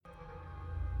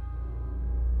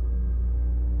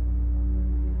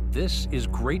This is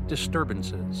Great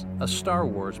Disturbances, a Star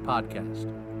Wars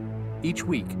podcast. Each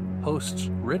week, hosts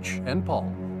Rich and Paul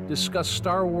discuss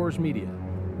Star Wars media,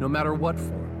 no matter what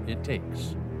form it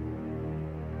takes.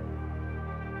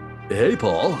 Hey,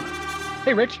 Paul.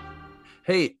 Hey, Rich.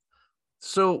 Hey,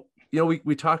 so,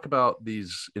 we talk about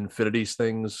these infinities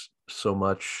things so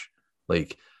much,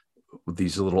 like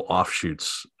these little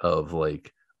offshoots of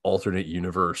like alternate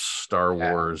universe Star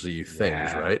Wars-y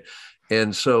things, right?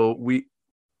 And so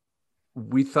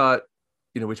we thought,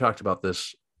 we talked about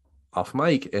this off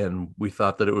mic, and we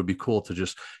thought that it would be cool to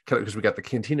just kind of, because we got the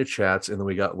Cantina chats, and then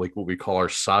we got like what we call our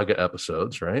saga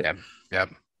episodes, right?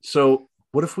 Yep. So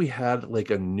what if we had like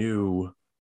a new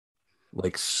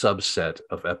like subset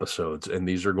of episodes, and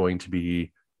these are going to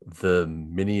be the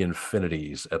mini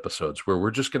infinities episodes, where we're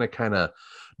just going to kind of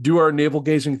do our navel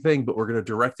gazing thing, but we're going to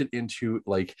direct it into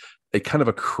like a kind of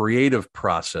a creative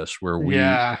process where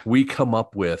we come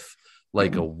up with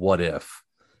like a what if.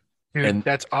 Dude, and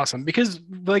that's awesome, because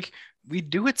like we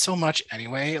do it so much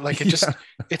anyway, like it just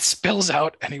it spills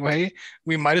out anyway.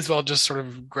 We might as well just sort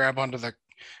of grab the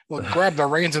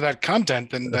reins of that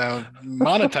content and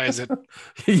monetize it.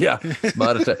 Yeah,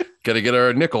 monetize. Gotta get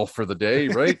our nickel for the day,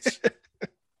 right?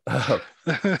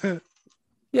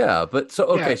 Yeah, but so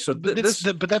okay, so that's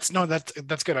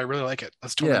good. I really like it.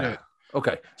 Let's totally do it.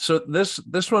 Okay, so this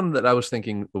one that I was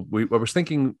thinking, I was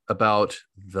thinking about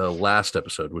the last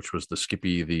episode, which was the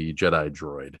Skippy the Jedi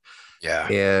droid. Yeah,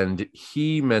 and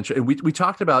he mentioned, and we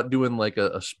talked about doing like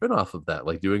a spinoff of that,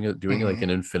 like doing like an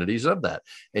infinities of that.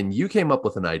 And you came up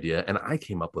with an idea, and I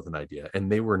came up with an idea,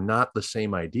 and they were not the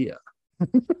same idea.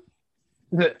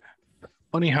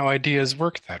 Funny how ideas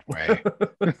work that way.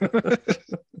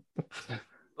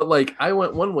 But like I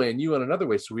went one way and you went another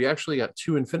way, so we actually got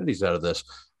two infinities out of this.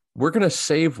 We're going to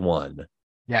save one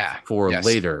for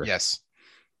later. Yes.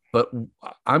 But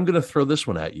I'm going to throw this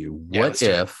one at you. What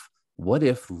if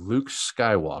Luke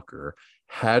Skywalker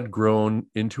had grown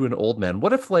into an old man?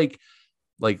 What if like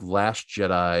Last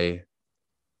Jedi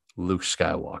Luke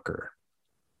Skywalker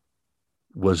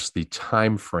was the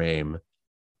time frame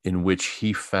in which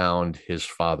he found his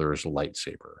father's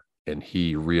lightsaber and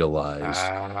he realized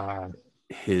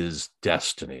his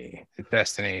destiny,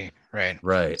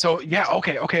 right? So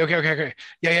okay,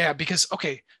 yeah, because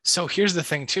so here's the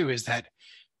thing too, is that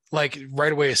like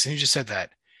right away as soon as you just said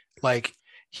that, like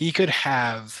he could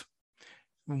have,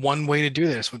 one way to do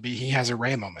this would be he has a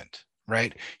Rey moment,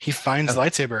 right? He finds the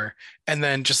lightsaber, and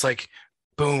then just like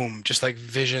boom, just like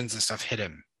visions and stuff hit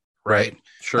him, right?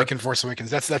 Sure. Like in Force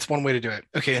Awakens, that's one way to do it.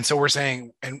 Okay, and so we're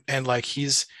saying, and like he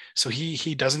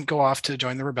doesn't go off to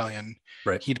join the rebellion.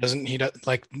 Right. He does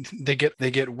like they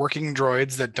get working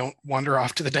droids that don't wander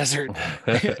off to the desert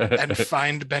and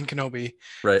find Ben Kenobi.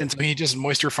 Right. And so he just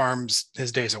moisture farms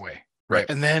his days away. Right.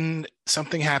 And then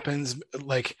something happens,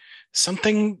 like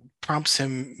something prompts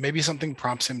him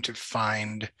to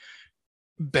find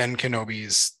Ben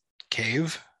Kenobi's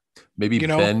cave. Maybe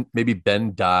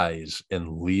Ben dies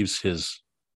and leaves his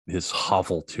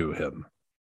hovel to him.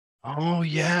 Oh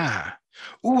yeah.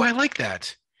 Ooh, I like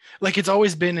that. Like it's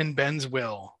always been in Ben's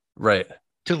will, right,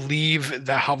 to leave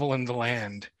the hovel in the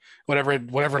land,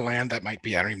 whatever land that might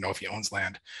be. I don't even know if he owns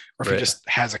land or if he just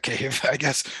has a cave, I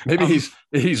guess. Maybe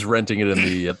he's renting it in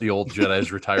the old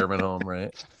Jedi's retirement home,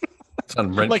 right? It's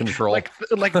on rent control.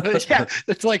 It's like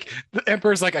the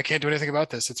Emperor's like, I can't do anything about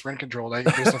this. It's rent controlled. There's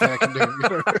nothing I can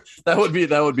do.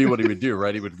 That would be what he would do,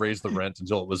 right? He would raise the rent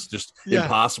until it was just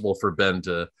impossible for Ben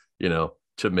to,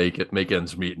 to make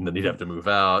ends meet, and then he'd have to move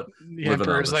out. The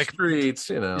Emperor's like streets,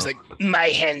 He's like, my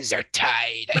hands are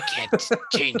tied. I can't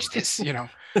change this,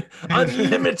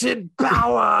 Unlimited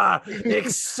power,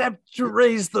 except to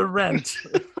raise the rent.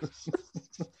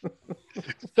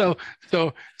 So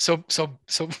that's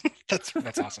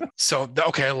awesome. So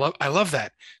okay, I love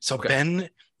that. So Ben,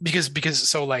 because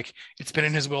so like it's been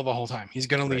in his will the whole time. He's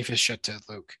gonna leave his shit to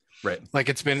Luke. Right. Like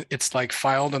it's like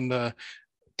filed in the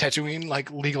Tatooine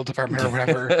like legal department or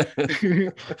whatever.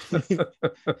 Can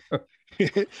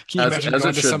you imagine as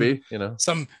it should be,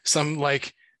 some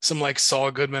like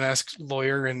Saul Goodman-esque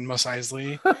lawyer in Mos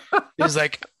Eisley is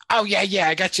like, oh yeah,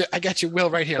 I got your will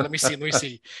right here. Let me see. And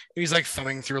he's like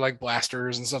thumbing through like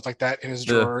blasters and stuff like that in his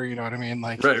drawer. You know what I mean?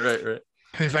 Like right.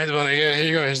 He finds one. Yeah, here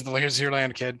you go. Here's your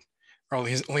land, kid. Or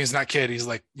he's not kid. He's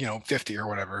like 50 or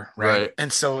whatever. Right.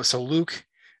 And so Luke.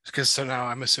 Because so now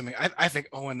I'm assuming I think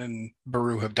Owen and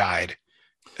Beru have died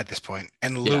at this point,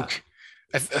 and Luke.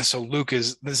 So Luke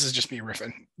is. This is just me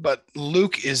riffing, but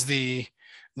Luke is the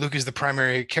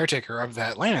primary caretaker of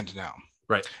that land now.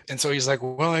 Right. And so he's like,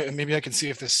 well, maybe I can see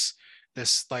if this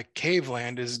this like cave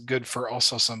land is good for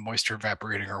also some moisture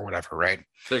evaporating or whatever, right?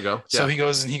 There you go. So Yeah.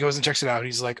 he goes and checks it out.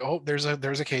 He's like, oh, there's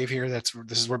a cave here. This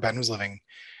is where Ben was living,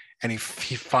 and he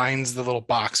finds the little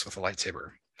box with a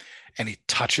lightsaber, and he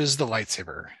touches the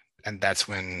lightsaber, and that's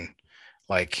when,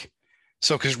 like,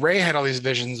 so because Rey had all these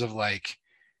visions of like,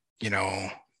 you know,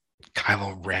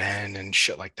 Kylo Ren and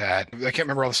shit like that. I can't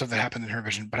remember all the stuff that happened in her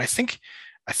vision, but I think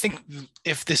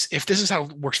if this is how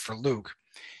it works for Luke,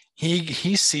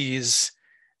 he sees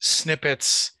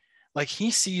snippets, like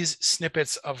he sees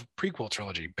snippets of prequel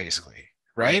trilogy, basically,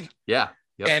 right? Yeah.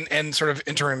 Yep. And sort of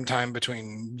interim time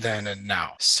between then and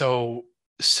now. So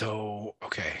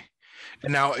okay.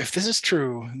 And now if this is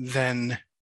true, then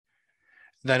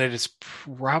it is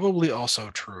probably also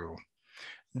true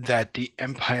that the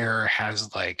Empire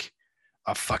has like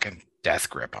a fucking death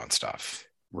grip on stuff,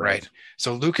 right?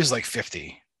 So Luke is like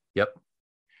 50. Yep.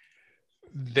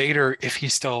 Vader, if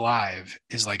he's still alive,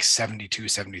 is like 72,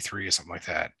 73 or something like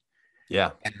that.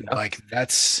 Yeah. And like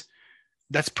that's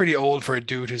pretty old for a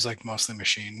dude who's like mostly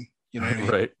machine, you know what I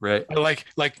mean? Right.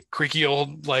 Like creaky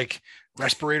old like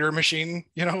respirator machine,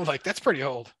 you know, like that's pretty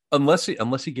old. Unless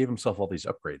he gave himself all these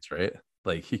upgrades, right?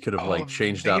 Like he could have like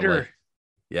changed Vader, out like,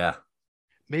 yeah.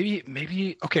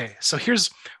 Maybe okay. So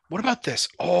what about this?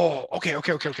 Oh, okay. All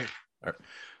right.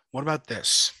 What about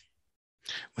this?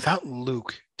 Without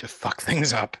Luke to fuck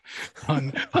things up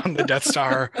on the Death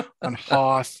Star, on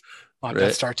Hoth, on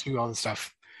Death Star 2, all this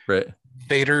stuff. Right.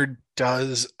 Vader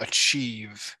does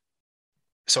achieve.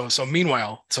 So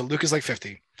meanwhile, so Luke is like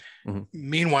 50. Mm-hmm.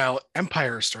 Meanwhile,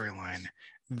 Empire storyline,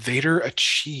 Vader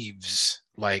achieves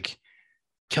like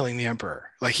killing the Emperor.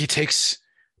 Like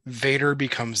Vader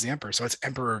becomes the Emperor. So it's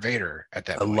Emperor Vader at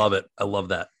that point. I love it. I love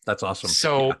that. That's awesome.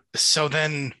 So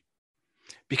then,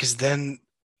 because then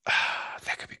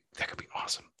that could be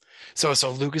awesome.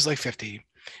 So Luke is like 50.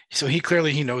 So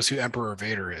he knows who Emperor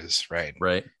Vader is, right?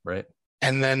 Right.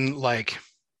 And then like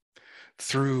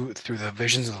through the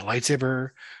visions of the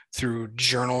lightsaber, through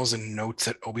journals and notes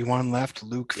that Obi-Wan left,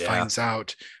 Luke finds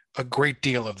out a great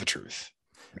deal of the truth.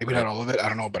 Maybe not all of it, I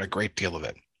don't know, but a great deal of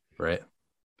it. Right.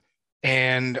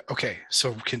 And okay,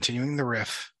 so continuing the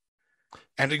riff,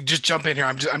 and to just jump in here,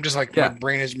 I'm just like my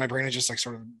brain is just like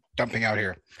sort of dumping out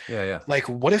here. Yeah. Like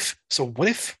what if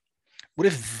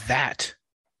that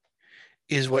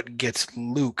is what gets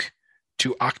Luke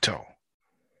to Ahch-To?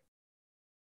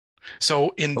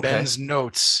 So in Ben's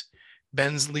notes,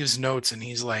 Ben leaves notes and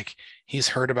he's like, he's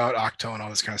heard about Ahch-To and all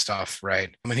this kind of stuff, right?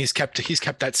 I mean, he's kept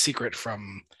that secret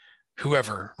from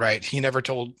whoever, right? He never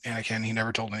told Anakin, he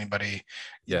never told anybody.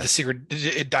 Yeah. The secret,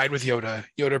 it died with Yoda.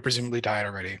 Yoda presumably died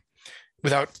already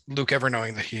without Luke ever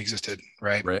knowing that he existed,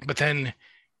 right? But then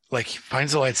like he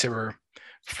finds the lightsaber,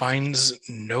 finds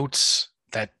notes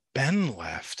that Ben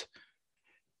left,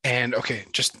 and okay,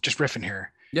 just riffing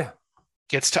here. Yeah.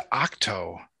 Gets to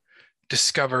Ahch-To,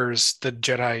 discovers the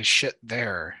Jedi shit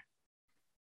there.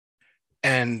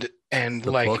 And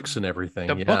the like books and everything.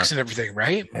 Books and everything,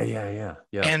 right? Yeah.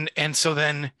 And so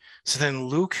then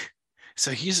Luke,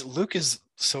 Luke is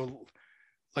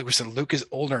like we said, Luke is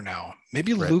older now.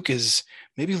 Maybe Luke is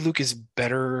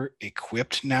better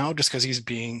equipped now just because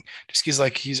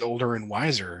he's older and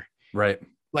wiser. Right.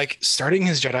 Like starting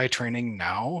his Jedi training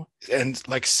now and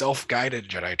like self-guided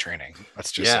Jedi training,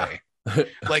 let's just say.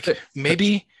 Like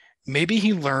maybe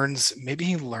he learns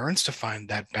to find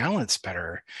that balance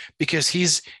better because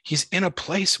he's in a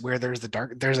place where there's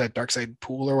that dark side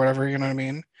pool or whatever, you know what I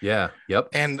mean? Yeah. Yep.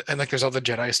 And like there's all the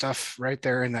Jedi stuff right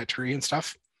there in that tree and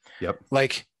stuff. Yep.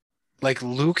 Like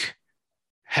Luke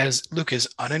is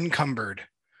unencumbered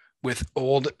with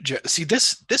old see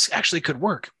this actually could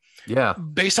work. Yeah.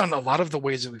 Based on a lot of the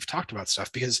ways that we've talked about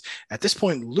stuff, because at this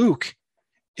point Luke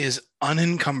is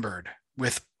unencumbered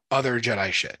with other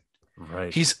Jedi shit.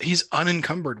 Right. He's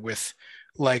unencumbered with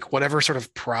like whatever sort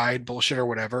of pride bullshit or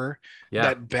whatever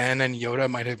that Ben and Yoda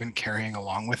might have been carrying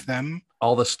along with them.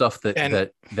 All the stuff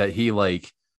that he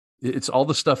like, it's all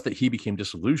the stuff that he became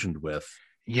disillusioned with.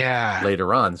 Yeah.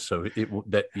 Later on, so he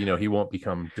won't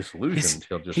become disillusioned.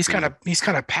 He's kind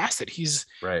of past it. He's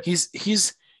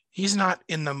not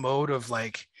in the mode of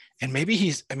like, and maybe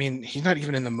he's not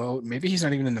even in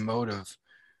the mode of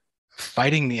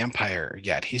fighting the Empire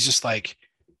yet. He's just like,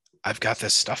 I've got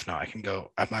this stuff now. I can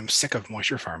go. I'm sick of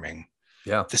moisture farming.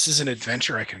 Yeah, this is an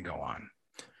adventure I can go on.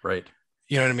 Right.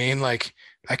 You know what I mean? Like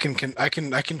I can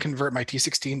convert my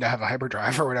T16 to have a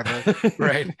hyperdrive or whatever,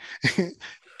 right?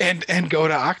 and go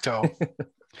to Ahch-To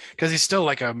because he's still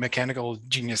like a mechanical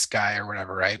genius guy or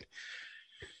whatever, right?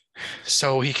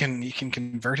 So he can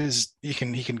convert he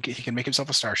can make himself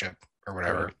a starship or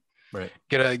whatever. Right. Right.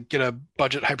 Get a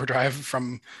budget hyperdrive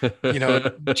from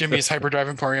Jimmy's Hyperdrive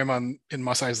Emporium in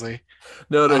Mos Eisley.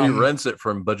 No, he rents it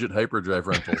from Budget Hyperdrive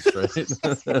Rentals, right?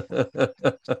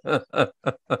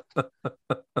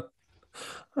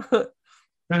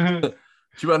 Do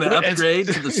you want to upgrade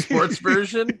to the sports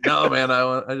version? No, man,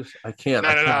 I can't.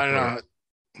 No.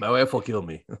 My wife will kill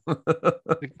me.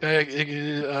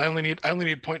 I only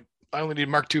need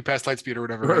Mark II past Lightspeed or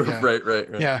whatever. Right? Yeah. Right.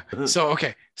 Yeah. So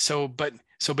okay.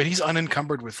 But he's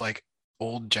unencumbered with like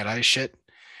old Jedi shit,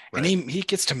 right. And he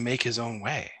gets to make his own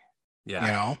way.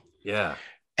 Yeah. Yeah.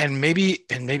 And maybe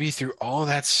through all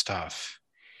that stuff,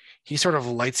 he sort of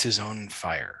lights his own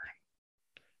fire.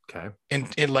 Okay. In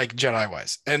like Jedi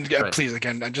wise, and right. Please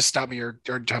again, just stop me or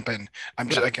jump in. I'm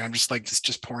just like this,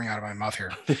 just pouring out of my mouth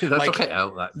here. That's like, okay. I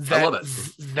love it.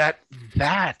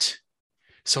 That.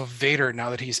 So Vader, now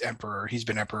that he's Emperor, he's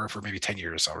been Emperor for maybe 10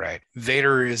 years, all right.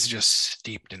 Vader is just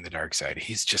steeped in the dark side.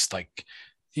 He's just been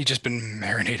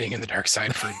marinating in the dark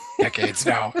side for decades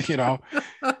now,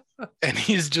 And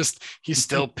he's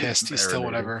still pissed. He's still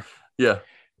whatever. Yeah.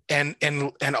 And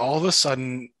all of a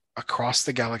sudden, across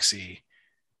the galaxy,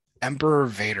 Emperor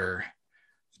Vader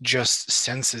just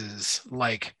senses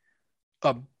like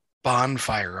a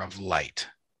bonfire of light.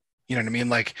 You know what I mean?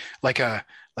 Like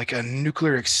a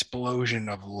nuclear explosion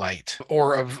of light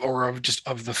or of just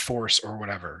of the Force or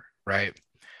whatever, right?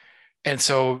 And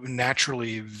so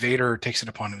naturally Vader takes it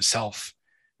upon himself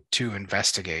to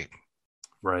investigate.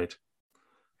 Right.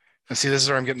 And see, this is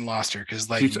where I'm getting lost here, because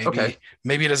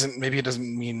maybe it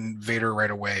doesn't mean Vader right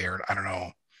away, or I don't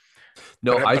know.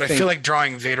 No, but I feel like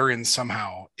drawing Vader in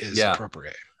somehow is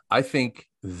appropriate. I think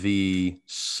the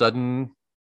sudden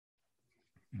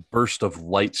burst of the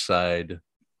light side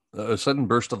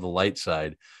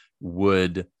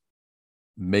would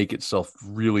make itself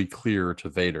really clear to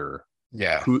Vader.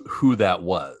 Yeah, who that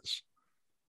was.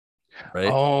 Right.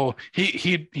 Oh,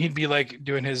 he'd be like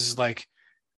doing his like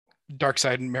dark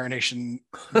side marination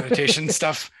meditation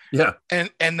stuff. Yeah, and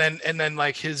then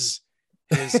like his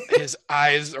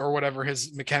eyes or whatever,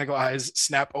 his mechanical eyes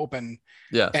snap open.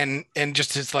 Yeah. And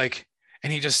just it's like,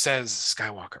 and he just says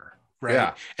Skywalker, right?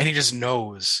 Yeah. And he just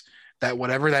knows that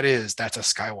whatever that is, that's a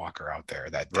Skywalker out there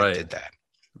that did that.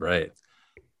 Right.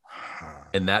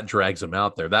 And that drags him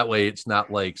out there. That way it's not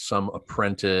like some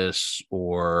apprentice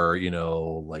or,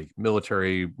 like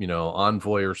military,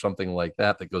 envoy or something like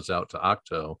that goes out to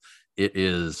Ahch-To.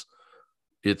 It's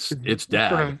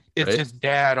dad. It's his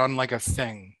dad on like a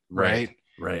thing. Right.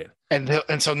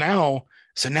 And so now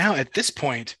at this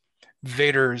point,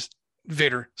 Vader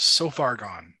so far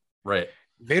gone. Right.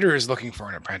 Vader is looking for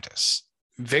an apprentice.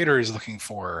 Vader is looking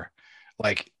for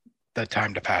like the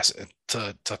time to pass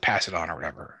it on or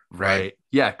whatever. Right.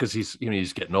 Yeah. Cause he's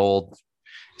getting old.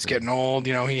 He's getting old.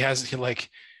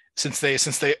 Since they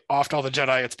offed all the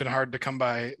Jedi, it's been hard to come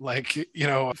by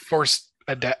Force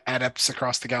adepts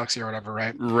across the galaxy or whatever.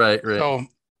 Right.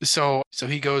 So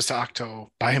he goes to Ahch-To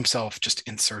by himself, just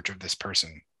in search of this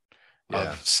person,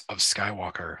 of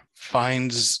Skywalker.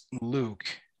 Finds Luke.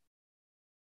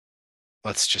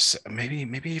 Let's just maybe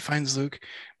he finds Luke.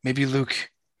 Maybe Luke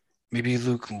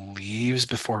leaves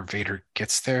before Vader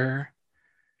gets there.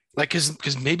 Like,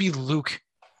 because maybe Luke,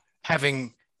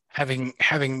 having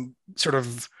sort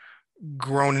of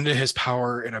grown into his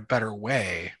power in a better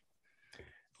way,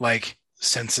 like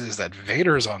senses that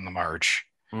Vader's on the march.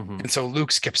 Mm-hmm. And so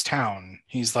Luke skips town.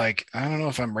 He's like, I don't know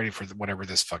if I'm ready for whatever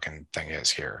this fucking thing is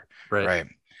here. Right.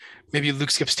 Maybe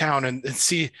Luke skips town. And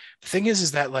see, the thing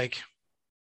is that like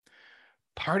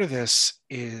part of this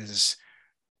is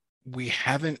we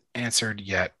haven't answered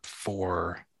yet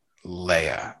for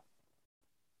Leia.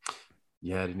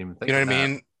 Yeah, I didn't even think you know what I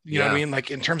mean? You know what I mean?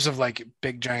 Like in terms of like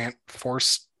big giant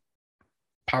Force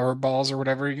power balls or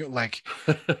whatever, like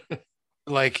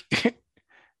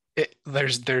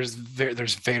there's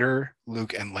Vader,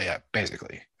 Luke, and Leia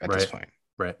basically at this point.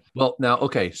 Right. Well, now,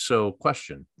 okay. So,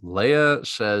 question: Leia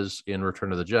says in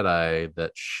Return of the Jedi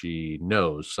that she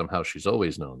knows, somehow she's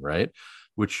always known, right?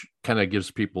 Which kind of gives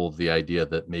people the idea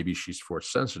that maybe she's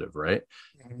Force sensitive, right?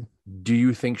 Mm-hmm. Do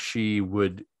you think she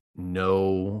would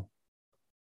know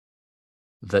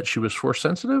that she was Force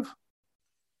sensitive?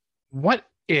 What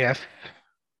if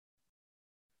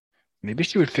maybe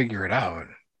she would figure it out?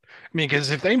 I mean, because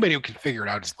if anybody who can figure it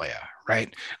out is Leia,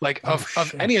 right? Like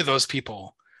of any of those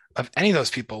people,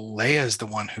 Leia is the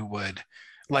one who would,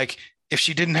 like, if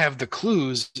she didn't have the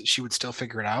clues, she would still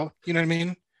figure it out. You know what I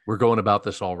mean? We're going about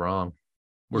this all wrong.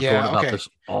 Change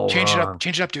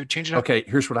it up, dude. Change it up. Okay,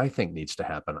 here's what I think needs to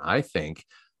happen. I think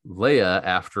Leia,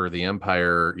 after the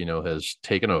Empire, has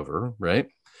taken over, right?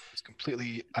 Just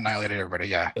completely annihilated everybody.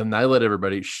 Yeah. Annihilate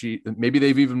everybody. Maybe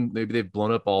they've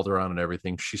blown up Alderaan and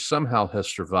everything. She somehow has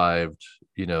survived,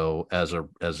 as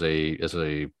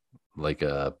a like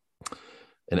an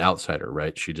outsider,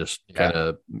 right? She just kind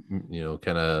of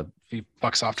he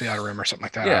bucks off to the outer rim or something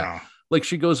like that. Yeah. I don't know. Like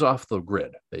she goes off the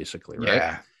grid, basically, right?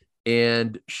 Yeah.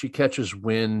 And she catches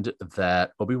wind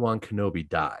that Obi-Wan Kenobi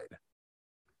died,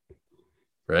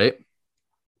 right?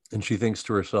 And she thinks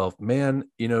to herself, man,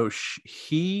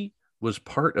 he was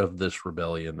part of this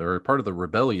rebellion. They were part of the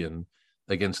rebellion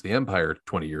against the Empire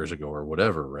 20 years ago or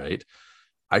whatever, right?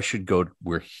 I should go to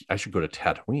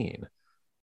Tatooine,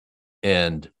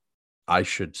 and I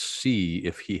should see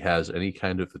if there's any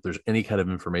kind of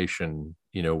information,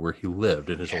 where he lived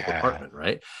in his old apartment,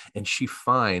 right? And she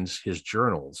finds his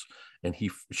journals, and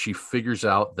she figures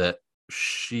out that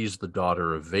she's the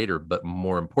daughter of Vader, but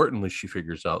more importantly, she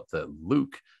figures out that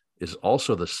Luke is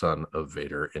also the son of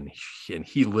Vader, and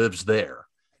he lives there.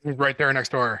 He's right there next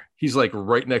door. He's like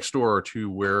right next door to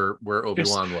where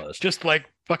Obi-Wan was. Just like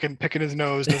fucking picking his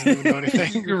nose, doesn't even know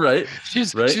anything. Right.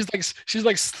 She's like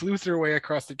sleuthed her way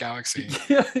across the galaxy.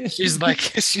 Yeah. She's like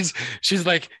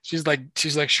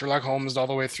Sherlock Holmes all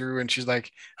the way through, and she's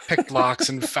like picked locks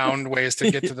and found ways to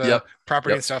get to the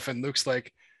property and stuff. And Luke's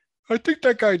like, I think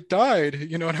that guy died.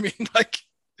 You know what I mean? Like,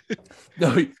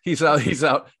 no, he's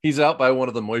out by one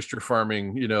of the moisture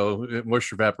farming,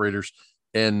 moisture evaporators.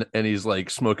 And he's like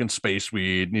smoking space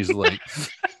weed, and he's like,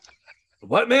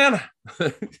 "What, man?"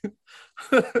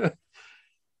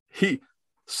 he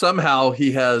has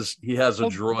a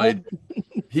droid.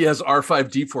 He has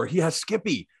R5D4. He has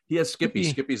Skippy.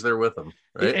 Skippy's there with him,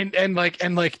 right?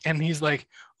 And he's like,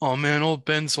 "Oh man, old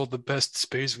Ben sold the best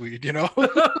space weed,"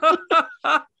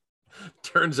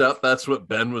 Turns out that's what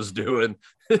Ben was doing.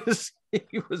 He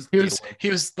was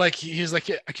like,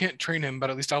 I can't train him, but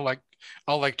at least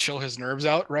I'll chill his nerves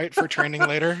out, right, for training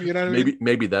later. You know what I mean?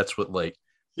 Maybe that's what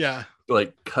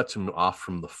cuts him off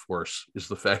from the Force, is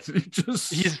the fact that he just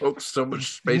smokes so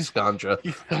much space ganja.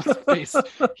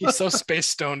 He's so space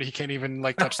stoned he can't even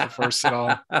touch the Force at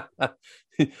all.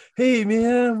 Hey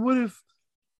man, what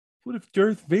if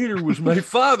Darth Vader was my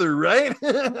father, right?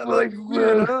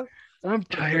 I'm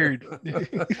tired.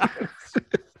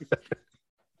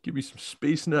 Give me some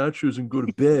space nachos and go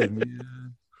to bed, man.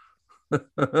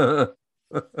 But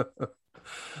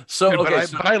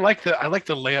I like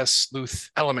the Leia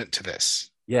sleuth element to this.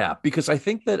 Yeah, because I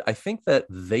think that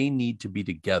they need to be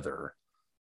together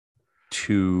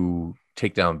to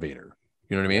take down Vader.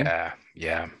 You know what I mean?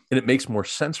 Yeah. And it makes more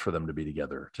sense for them to be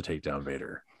together to take down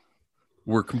Vader.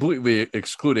 We're completely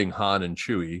excluding Han and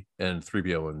Chewie and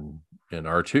 3PO and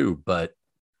R2, but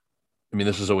I mean,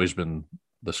 this has always been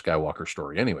the Skywalker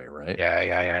story anyway, right?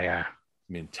 Yeah. I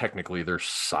mean, technically they're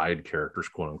side characters,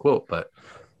 quote unquote, but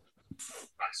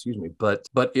excuse me. But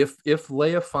if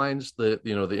Leia finds the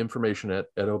information at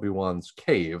Obi-Wan's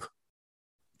cave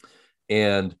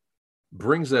and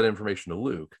brings that information to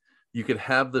Luke, you could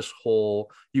have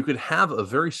a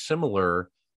very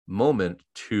similar moment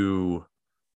to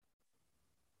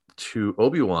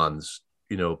Obi-Wan's,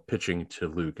 pitching to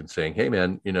Luke and saying, hey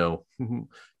man,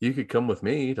 you could come with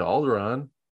me to Alderaan.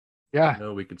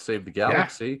 Yeah. We could save the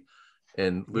galaxy. Yeah.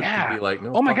 And Luke could be like,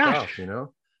 no, oh my gosh. Off,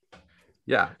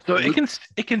 Yeah. So Luke,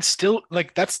 it can still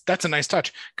that's a nice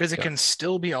touch, because it can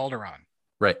still be Alderaan.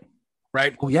 Right.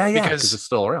 Right. Oh yeah. Because it's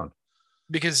still around.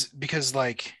 Because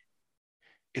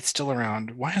it's still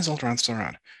around. Why is Alderaan still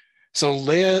around? So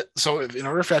Leia, in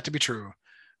order for that to be true,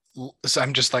 so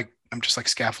I'm just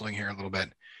scaffolding here a little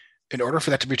bit. In order for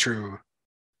that to be true,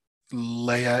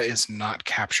 Leia is not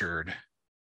captured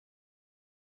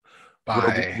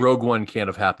by Rogue One. Can't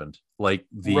have happened.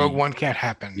 Rogue One can't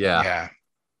happen. Yeah.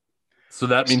 So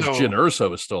that means Jyn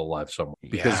Erso is still alive somewhere,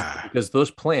 because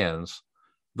those plans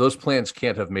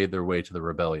can't have made their way to the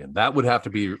rebellion. That would have to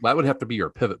be your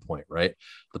pivot point, right?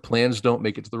 The plans don't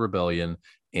make it to the rebellion,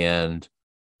 and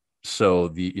so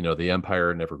the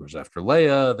Empire never goes after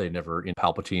Leia. They never,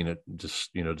 Palpatine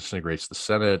just disintegrates the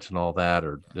Senate and all that,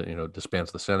 or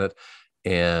disbands the Senate,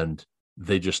 and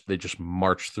they just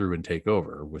march through and take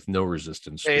over with no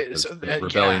resistance. The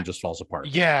rebellion just falls apart.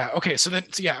 Yeah. Okay. So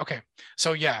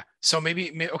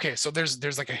maybe okay. So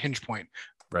there's like a hinge point,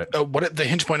 right? What the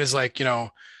hinge point is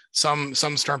some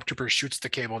stormtrooper shoots the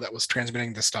cable that was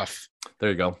transmitting the stuff. There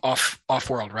you go. Off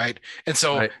world, right? And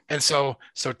so right. so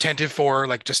Tantive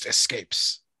 4 just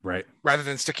escapes, right? Rather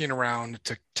than sticking around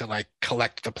to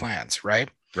collect the plans, right?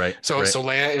 Right. So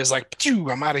Leia is like,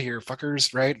 I'm out of here,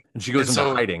 fuckers, right? And she goes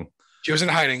into hiding. She was in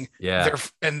hiding. Yeah.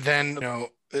 And then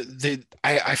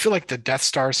I feel like the Death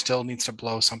Star still needs to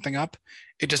blow something up.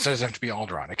 It just doesn't have to be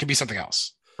Alderaan. It could be something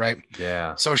else. right?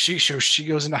 Yeah. So she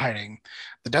goes into hiding.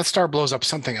 The Death Star blows up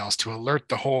something else to alert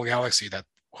the whole galaxy that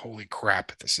holy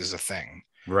crap, this is a thing.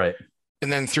 Right.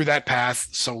 And then through that path,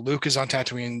 so Luke is on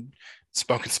Tatooine,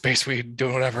 smoking space weed,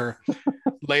 doing whatever.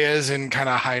 Leia's in kind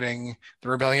of hiding. The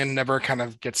rebellion never kind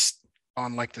of gets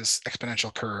on like this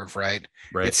exponential curve, right?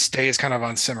 Right. It stays kind of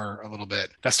on simmer a little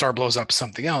bit. That star blows up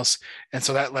something else. And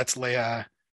so that lets Leia,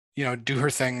 do her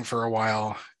thing for a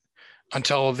while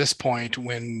until this point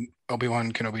when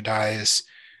Obi-Wan Kenobi dies,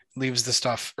 leaves the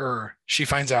stuff, or she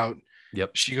finds out.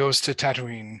 Yep. She goes to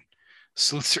Tatooine.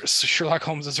 Sherlock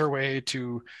Holmes is her way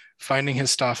to finding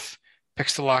his stuff,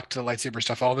 picks the lock to the lightsaber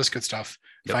stuff, all this good stuff,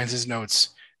 finds his notes,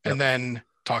 and then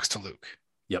talks to Luke.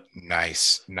 Yep.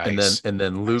 Nice. And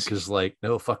then Luke is like,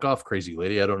 no, fuck off, crazy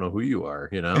lady. I don't know who you are,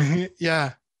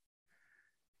 Yeah.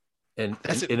 And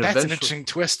that's and an interesting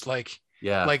twist. Like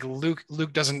Luke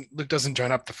doesn't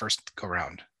join up the first go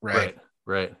round. Right.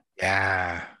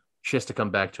 Yeah. She has to come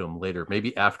back to him later,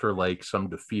 maybe after like some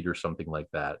defeat or something like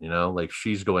that, like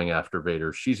she's going after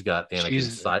Vader. She's got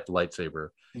Anakin's lightsaber.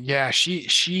 Yeah,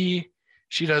 she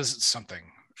does something.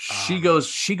 She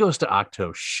goes to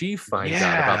Octo. She finds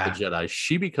out about the Jedi.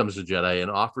 She becomes a Jedi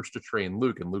and offers to train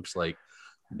Luke, and Luke's like,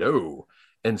 no.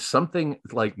 And something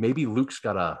like maybe Luke's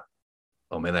got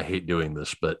oh man, I hate doing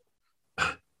this, but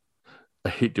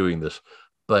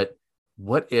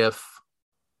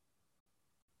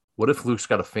what if Luke's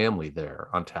got a family there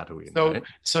on Tatooine?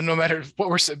 So no matter what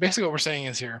we're saying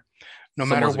is here, no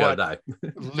Someone's matter what, die.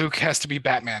 Luke has to be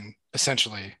Batman,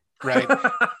 essentially, right?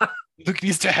 Luke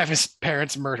needs to have his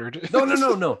parents murdered. No,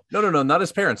 not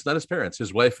his parents,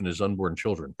 his wife and his unborn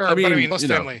children. Close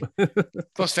family,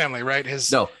 close family, right?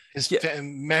 His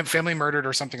family murdered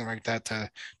or something like that to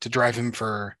drive him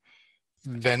for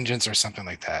vengeance or something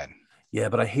like that. Yeah,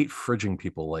 but I hate fridging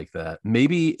people like that.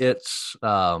 Maybe it's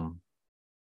so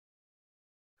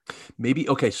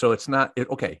it's not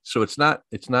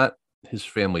his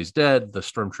family's dead, the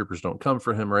stormtroopers don't come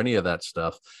for him or any of that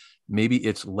stuff. Maybe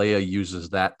it's Leia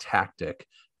uses that tactic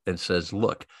and says,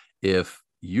 look, if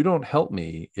you don't help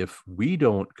me, if we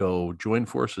don't go join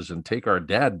forces and take our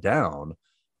dad down,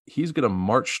 he's going to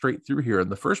march straight through here. And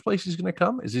the first place he's going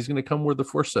to come where the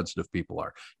force sensitive people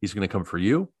are. He's going to come for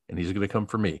you and he's going to come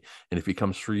for me. And if he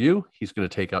comes for you, he's going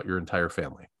to take out your entire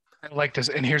family. I like this.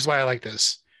 And here's why I like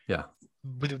this. Yeah.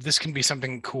 This can be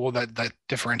something cool that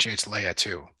differentiates Leia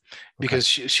too, because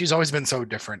she's always been so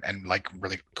different and like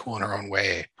really cool in her own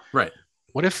way. Right.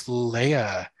 What if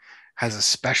Leia has a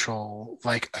special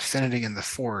like affinity in the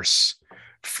Force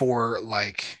for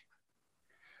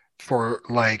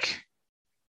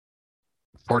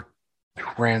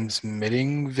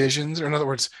transmitting visions, or in other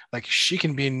words, like she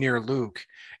can be near Luke,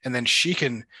 and then she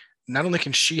can not only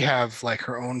can she have like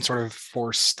her own sort of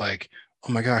Force, like,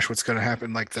 oh my gosh, what's going to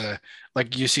happen? Like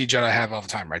you see Jedi have all the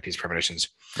time, right? These premonitions.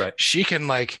 Right. She can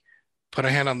like put a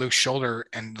hand on Luke's shoulder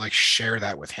and like share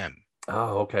that with him.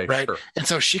 Oh, okay. Right. Sure. And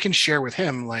so she can share with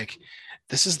him, like,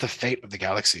 this is the fate of the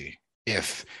galaxy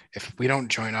if we don't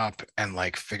join up and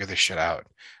like figure this shit out.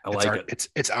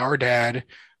 It's our dad.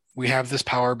 We have this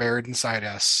power buried inside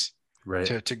us,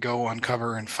 right? To go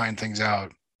uncover and find things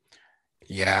out.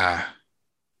 Yeah.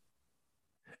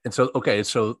 And so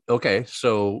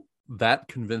that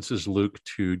convinces Luke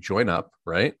to join up,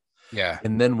 right? Yeah.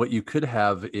 And then what you could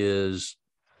have is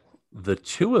the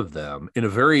two of them in a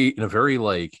very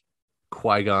like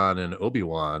Qui-Gon and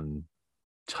Obi-Wan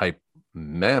type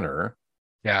manner.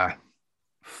 Yeah.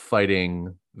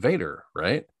 Fighting Vader,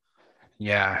 right?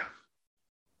 Yeah.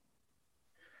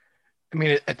 I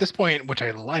mean, at this point, which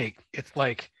I like, it's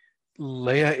like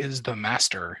Leia is the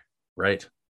master. Right.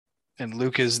 And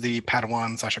Luke is the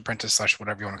Padawan / apprentice /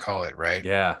 whatever you want to call it, right?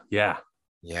 Yeah.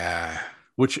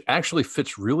 Which actually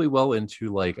fits really well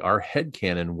into like our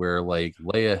headcanon where like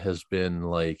Leia has been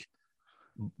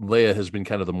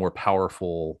kind of the more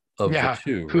powerful of the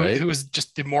two, right? Who is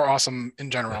just the more awesome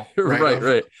in general.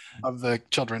 Right. Of the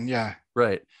children. Yeah.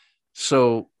 Right.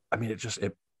 So, I mean,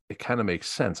 it kind of makes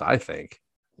sense, I think.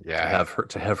 Yeah.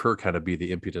 To have her kind of be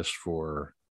the impetus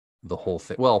for the whole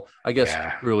thing. Well, I guess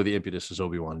really the impetus is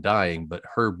Obi-Wan dying, but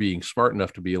her being smart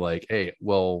enough to be like, hey,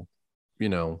 well,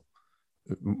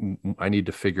 I need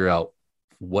to figure out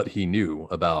what he knew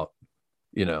about,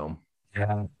 the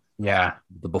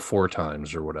before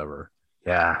times or whatever.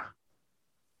 Yeah.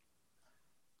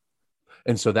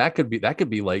 And so that could be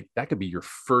your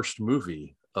first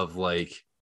movie of like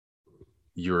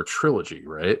your trilogy,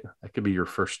 right? That could be your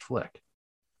first flick.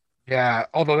 Yeah.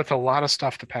 Although that's a lot of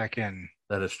stuff to pack in.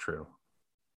 That is true.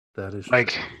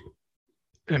 Like,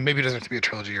 and maybe it doesn't have to be a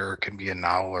trilogy, or it can be a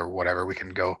novel or whatever. We can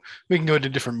go into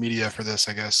different media for this,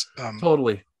 I guess.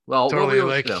 Totally. Well, Totally, we'll,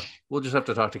 like- we'll just have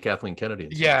to talk to Kathleen Kennedy.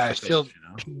 And see Yeah, what's the she'll- pitch,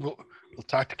 you know? we'll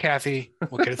talk to Kathy.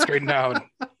 We'll get it straightened out.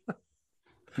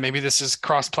 Maybe this is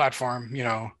cross-platform, you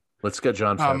know. Let's get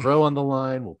John Favreau on the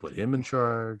line. We'll put him in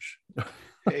charge.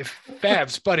 Hey,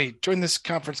 Fabs, buddy, join this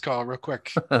conference call real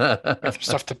quick. I have some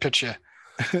stuff to pitch you.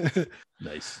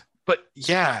 Nice. But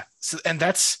yeah, so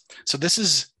this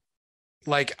is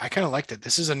like, I kind of liked it.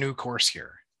 This is a new course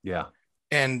here. Yeah.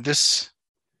 And this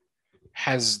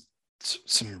has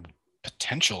some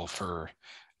potential for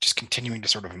just continuing to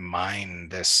sort of mine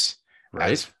this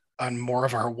Right. on more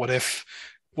of our what if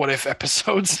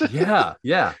episodes. Yeah.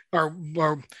 Yeah. or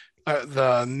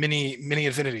the mini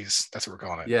infinities. That's what we're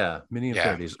calling it. Yeah. Mini Yeah.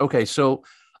 infinities. Okay. So,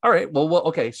 all right. Well,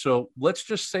 okay. So let's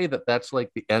just say that that's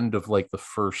like the end of like the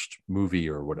first movie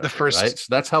or whatever. The first- right? So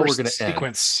that's how we're First going to end.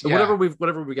 sequence. So Yeah.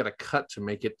 whatever we got to cut to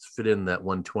make it fit in that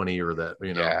 120 or that,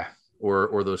 you know, Yeah.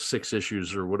 or those 6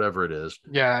 issues or whatever it is,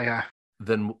 Yeah.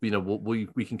 then, you know, we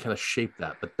can kind of shape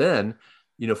that. But then,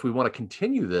 you know, if we want to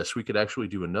continue this, we could actually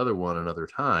do another one another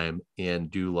time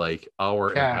and do like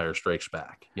our Yeah. Empire Strikes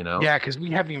Back, you know? Yeah, because we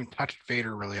haven't even touched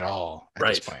Vader really at all at this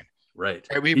Right. point. Right.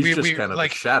 Right, He's just kind of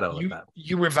like, a shadow you, of that.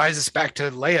 you revise this back to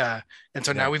Leia, and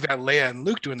so Yeah. now we've got Leia and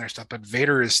Luke doing their stuff, but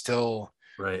Vader is still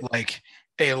Right. like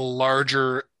a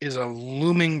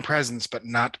looming presence, but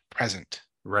not present.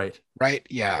 Right. Right?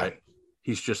 Yeah. Right.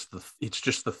 It's just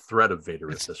the threat of Vader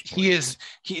at this point.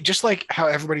 He just like how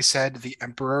everybody said the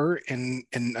Emperor in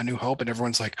A New Hope, and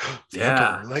everyone's like, the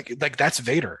Yeah. Emperor. Like that's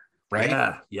Vader, right?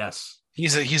 Yeah. Yes.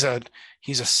 He's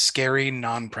a scary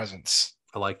non-presence.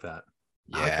 I like that.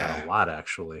 I like that Yeah. a lot,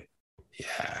 actually.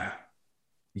 Yeah.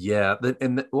 Yeah.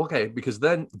 Okay. Because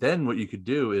then what you could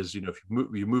do is, you know, if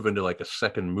you move into like a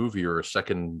second movie or a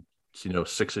second, you know,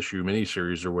 6-issue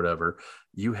miniseries or whatever,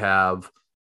 you have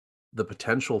the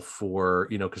potential for,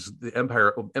 you know, because the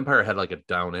Empire had like a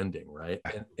down ending, right?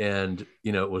 And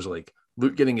you know, it was like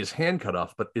Luke getting his hand cut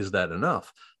off, but is that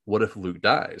enough? What if Luke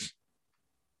dies?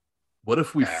 What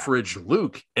if we fridge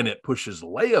Luke and it pushes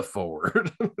Leia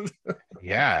forward?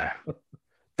 Yeah.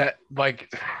 That,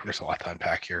 like, there's a lot to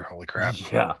unpack here. Holy crap.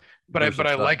 Yeah. But There's I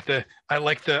a ton.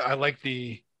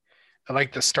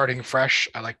 like the starting fresh.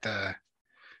 I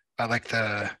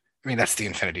mean, that's the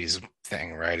Infinities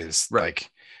thing, right? Is Right.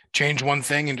 like change one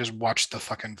thing and just watch the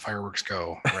fucking fireworks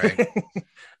go, right?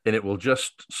 And it will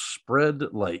just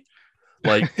spread like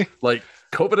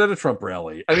COVID at a Trump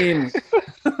rally. I mean,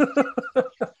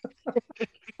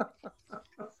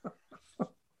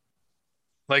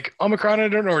 Like Omicron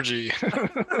at an orgy.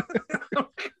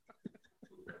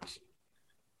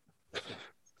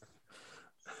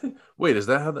 wait, is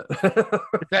that how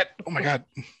that? Oh my god.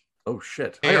 Oh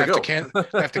shit! Hey, I gotta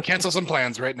have to cancel some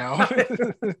plans right now.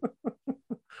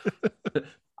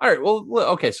 All right. Well,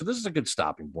 okay. So this is a good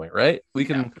stopping point, right? We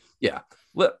can, yeah.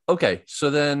 Okay. So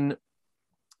then,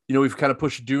 you know, we've kind of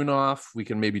pushed Dune off. We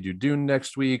can maybe do Dune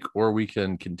next week, or we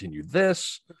can continue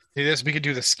this. Do this. We could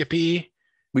do the Skippy.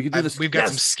 We could do this. We've got Yes,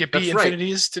 some Skippy that's right.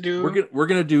 infinities to do. We're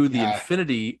gonna do the Yeah.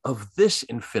 infinity of this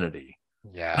infinity.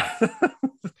 Yeah.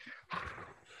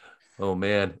 Oh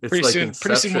man, it's Pretty like soon.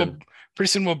 Inception. Pretty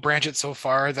soon we'll branch it so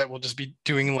far that we'll just be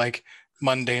doing like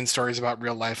mundane stories about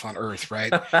real life on Earth,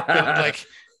 right? Like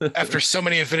after so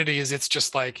many infinities, it's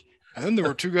just like, and then there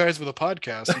were 2 guys with a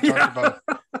podcast who talked about,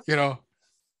 you know.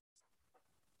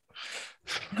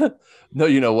 No,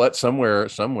 you know what? Somewhere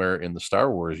in the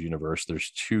Star Wars universe,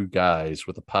 there's 2 guys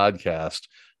with a podcast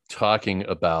talking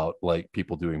about like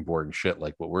people doing boring shit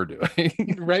like what we're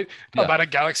doing. Right? Yeah. About a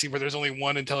galaxy where there's only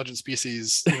one intelligent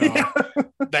species, you know,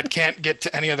 that can't get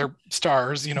to any other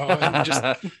stars, you know, and just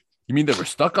You mean they were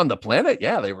stuck on the planet?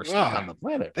 Yeah, they were stuck Ah, on the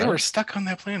planet. they right? were stuck on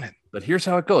that planet. But here's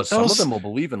how it goes. Some of Those- them will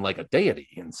believe in like a deity,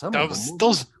 and some of them will-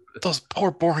 Those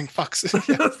poor boring fucks.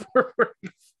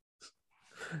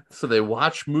 So they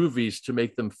watch movies to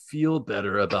make them feel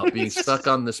better about being stuck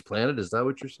on this planet. Is that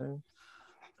what you're saying?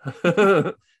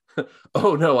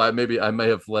 Oh no, I may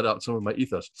have let out some of my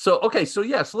ethos. So okay, so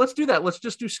let's do that. Let's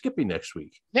just do Skippy next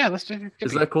week. Yeah, let's do Skippy.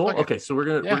 Is that cool? Fuck it. Okay, so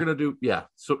we're Yeah. gonna do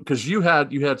So because you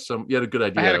had a good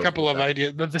idea. I had a couple of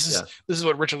ideas, but this Yeah. is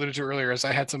what Rich alluded to earlier. Is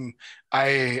I had some,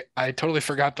 I totally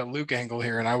forgot the Luke angle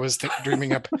here, and I was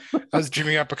dreaming up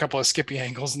a couple of Skippy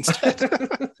angles instead.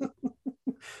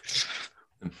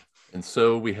 And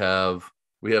so we have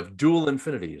dual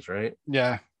infinities, right?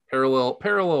 Yeah, Parallel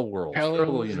worlds,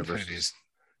 parallel universes. infinities.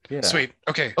 Yeah. Sweet.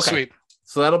 Okay, Okay. sweet.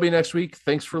 So that'll be next week.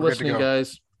 Thanks for We're good to listening, go.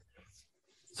 guys.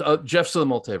 So Jeff's of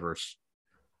the Multiverse.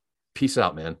 Peace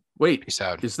out, man. Wait, Peace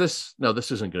out. is this? No,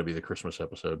 this isn't going to be the Christmas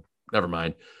episode. Never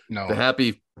mind. No, The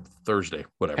happy Thursday,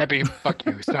 whatever. happy fuck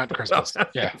you. It's not Christmas.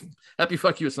 Yeah. Happy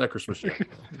fuck you. It's not Christmas yet.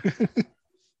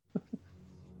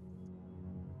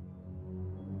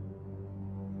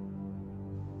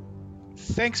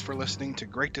 Thanks for listening to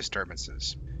Great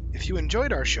Disturbances. If you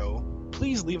enjoyed our show,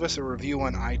 please leave us a review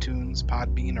on iTunes,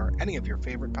 Podbean, or any of your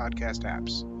favorite podcast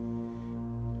apps.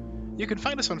 You can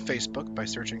find us on Facebook by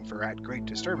searching for @Great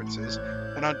Disturbances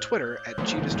and on Twitter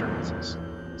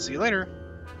 @GDisturbances. See you later.